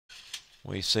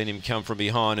We've seen him come from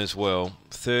behind as well.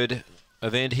 Third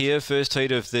event here, first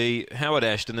heat of the Howard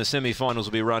Ashton. The semi-finals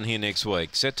will be run here next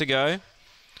week. Set to go.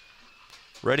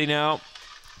 Ready now.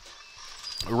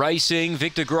 Racing,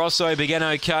 Victor Grosso began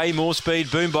okay, more speed,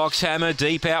 Boombox Hammer,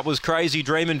 deep out was Crazy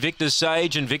Dream and Victor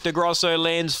Sage, and Victor Grosso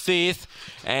lands fifth,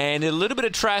 and a little bit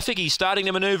of traffic, he's starting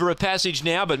to manoeuvre a passage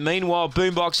now, but meanwhile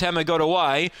Boombox Hammer got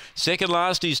away. Second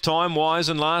last is Time Wise,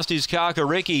 and last is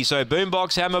Kakariki, so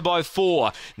Boombox Hammer by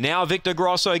 4. Now Victor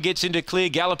Grosso gets into clear,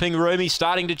 Galloping Room, he's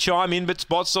starting to chime in, but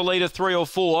spots the leader 3 or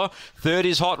 4. Third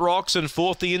is Hot Rocks, and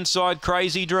fourth the inside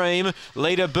Crazy Dream.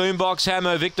 Leader Boombox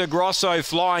Hammer, Victor Grosso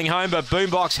flying home, but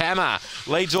Boombox Hammer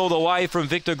leads all the way from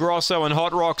Victor Grosso, and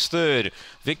Hot Rocks third.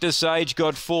 Victor Sage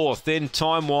got fourth, then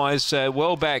Time Wise,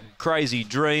 well back Crazy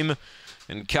Dream,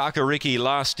 and Kakariki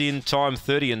last in, time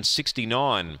 30 and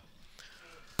 69.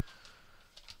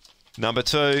 Number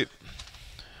 2,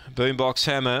 Boombox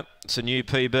Hammer, it's a new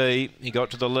PB, he got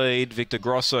to the lead, Victor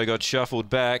Grosso got shuffled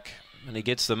back, and he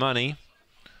gets the money.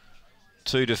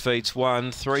 2 defeats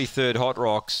 1, 3 third Hot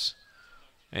Rocks,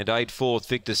 and 8 fourth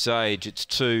Victor Sage. It's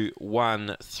 2,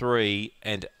 1, 3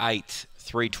 and 8.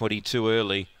 322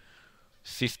 early,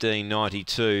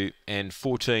 15.92 and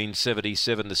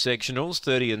 14.77 the sectionals,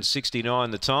 30 and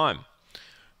 69 the time.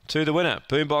 To the winner,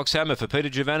 Boombox Hammer for Peter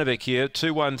Jovanovic here,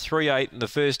 2-1-3-8 in the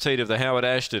first heat of the Howard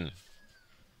Ashton.